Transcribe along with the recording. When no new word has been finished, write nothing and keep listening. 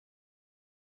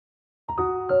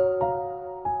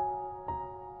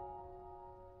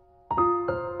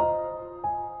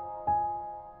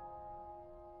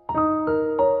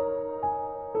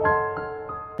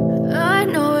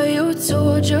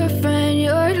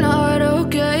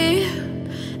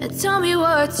Tell me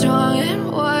what's wrong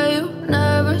and why you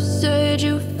never said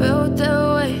you felt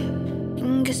that way.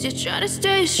 And guess you're trying to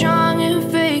stay strong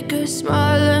and fake a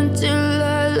smile until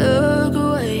I look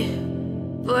away.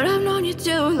 But I've known you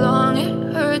too long,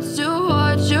 it hurts to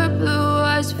watch your blue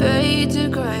eyes fade to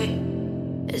grey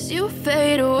as you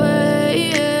fade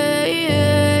away,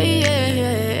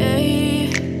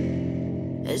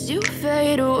 as you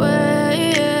fade away.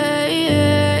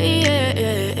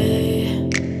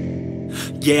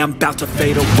 Yeah, I'm about to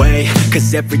fade away,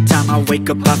 cause every time I wake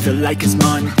up I feel like it's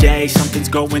Monday. Something's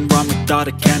going wrong with all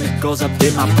the chemicals up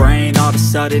in my brain. All of a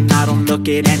sudden I don't look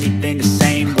at anything the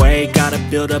same way. Got a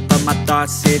buildup of my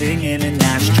thoughts sitting in an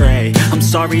ashtray. I'm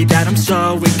sorry that I'm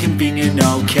so inconvenient,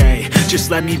 okay. Just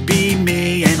let me be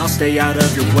me and I'll stay out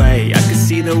of your way. I can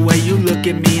see the way you look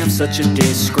at me, I'm such a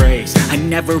disgrace. I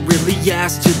never really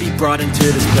asked to be brought into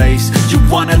this place. You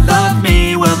wanna love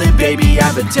me? Well then baby I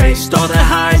have a taste. All the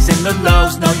highs and the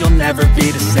lows, no you'll never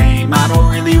be the same. I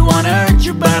don't really wanna hurt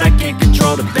you but I can't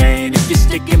control the pain. If you're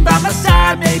sticking by my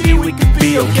side maybe we could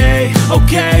be okay.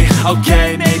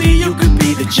 Okay, maybe you could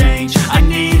be the change I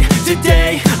need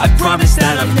today. I promise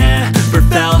that I've never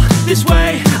felt this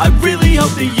way. I really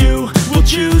hope that you will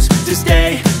choose to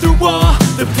stay through all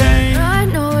the pain. I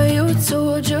know you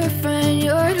told your friend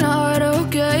you're not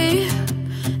okay.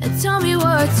 And tell me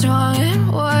what's wrong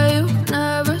and why you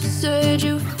never said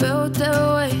you felt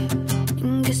that way.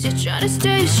 And guess you're trying to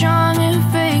stay strong and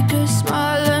fake a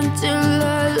smile until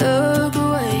I look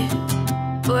away.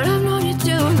 But I've known you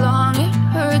too long, it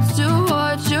hurts to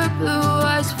watch your blue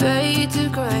eyes fade to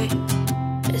grey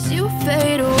as you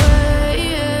fade away,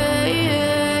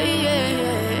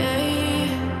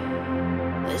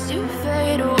 as you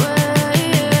fade away,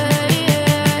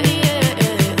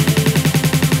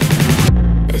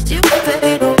 as you fade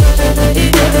away.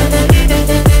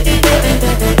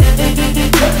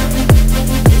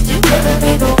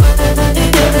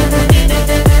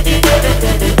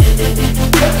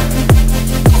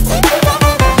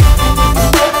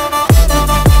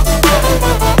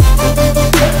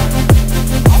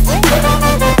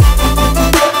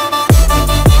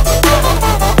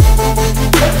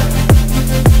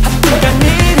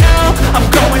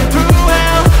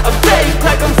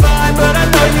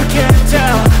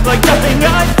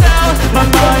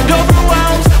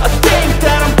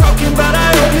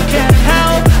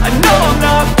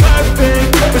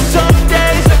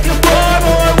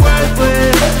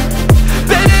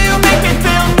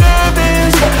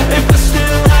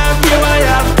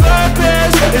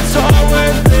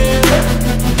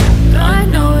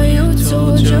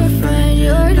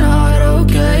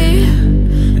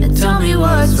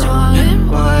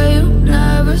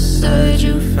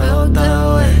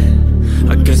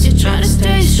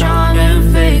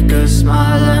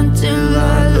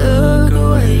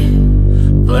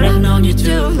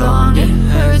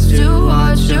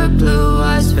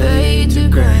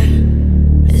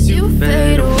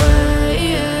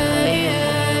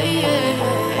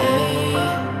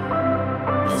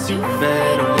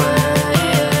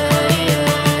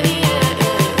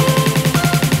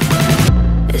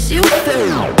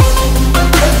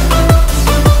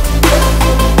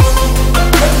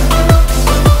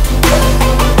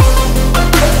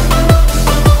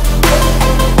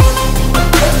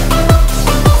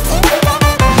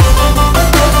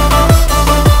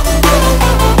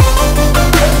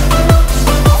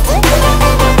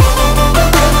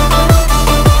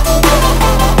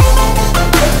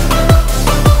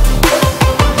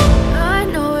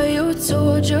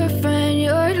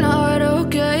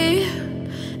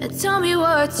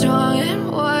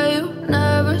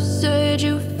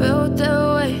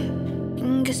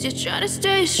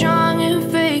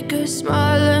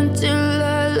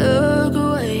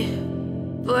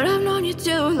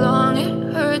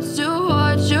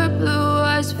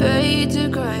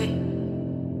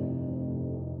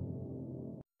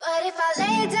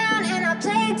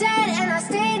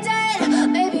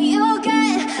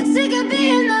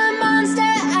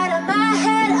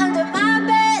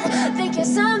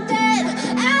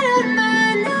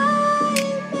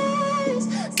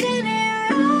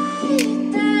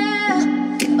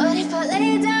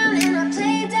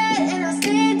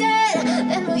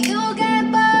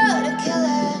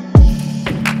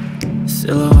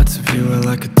 Silhouettes of you are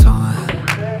like a taunt.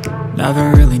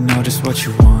 Never really know just what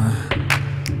you want.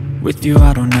 With you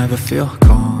I don't ever feel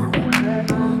calm.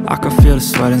 I can feel the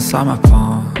sweat inside my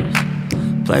palms.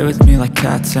 Play with me like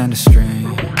cats and a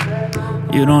string.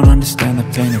 You don't understand the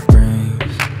pain it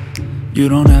brings. You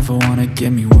don't ever wanna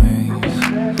give me wings.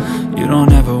 You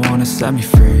don't ever wanna set me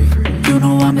free. you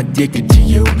know I'm addicted to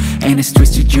you. And it's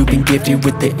twisted, you've been gifted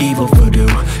with the evil voodoo.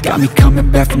 Got me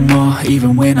coming back for more,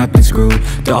 even when I've been screwed.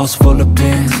 Dolls full of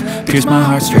pins, pierce my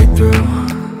heart straight through.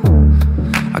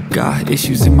 I got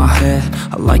issues in my head,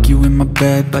 I like you in my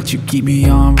bed, but you keep me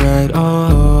on red.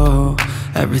 Oh,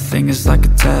 everything is like a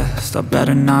test, I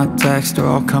better not text or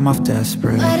I'll come off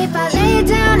desperate. But if I lay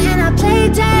down and I play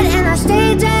dead and I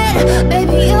stay dead,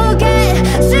 baby you'll get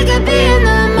sick of being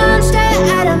the monster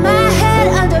out of my head,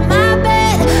 under my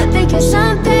bed, thinking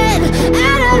something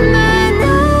out of my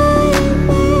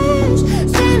nightmares,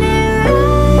 standing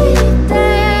right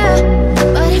there.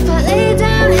 But if I lay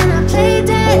down and I play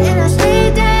dead and I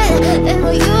stay dead, then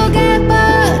will you get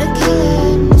bored of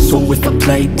killing? So if I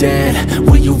play dead,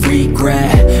 will you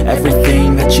regret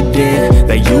everything that you did,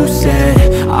 that you said?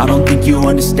 I don't think you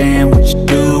understand what you're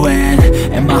doing,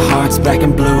 and my heart's black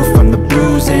and blue from the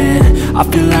bruising. I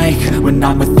feel like when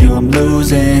I'm with you I'm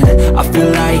losing. I feel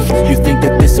like you think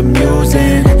that this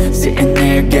amusing, sitting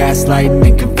there gaslighting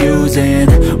and confusing.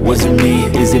 Was it me?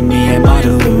 Is it me? Am I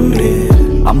deluded?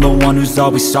 I'm the one who's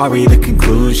always sorry, the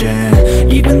conclusion,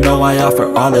 even though I offer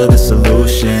all of the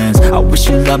solutions. I wish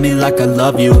you loved me like I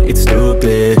love you, it's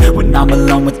stupid. When I'm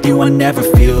alone with you I never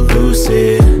feel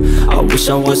lucid. I wish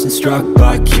I wasn't struck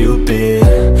by Cupid.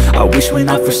 I wish when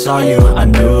I first saw you I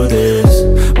knew this.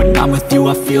 When I'm with you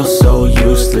I feel so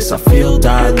useless, I feel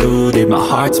diluted, my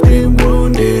heart's been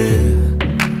wounded.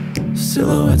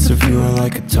 Silhouettes of you are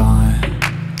like a taunt,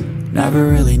 never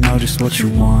really know just what you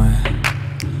want.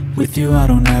 With you I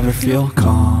don't ever feel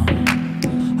calm,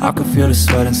 I can feel the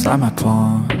sweat inside my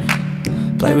palm.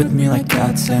 Play with me like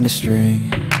cats and a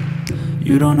string,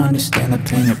 you don't understand the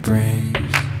pain it brings.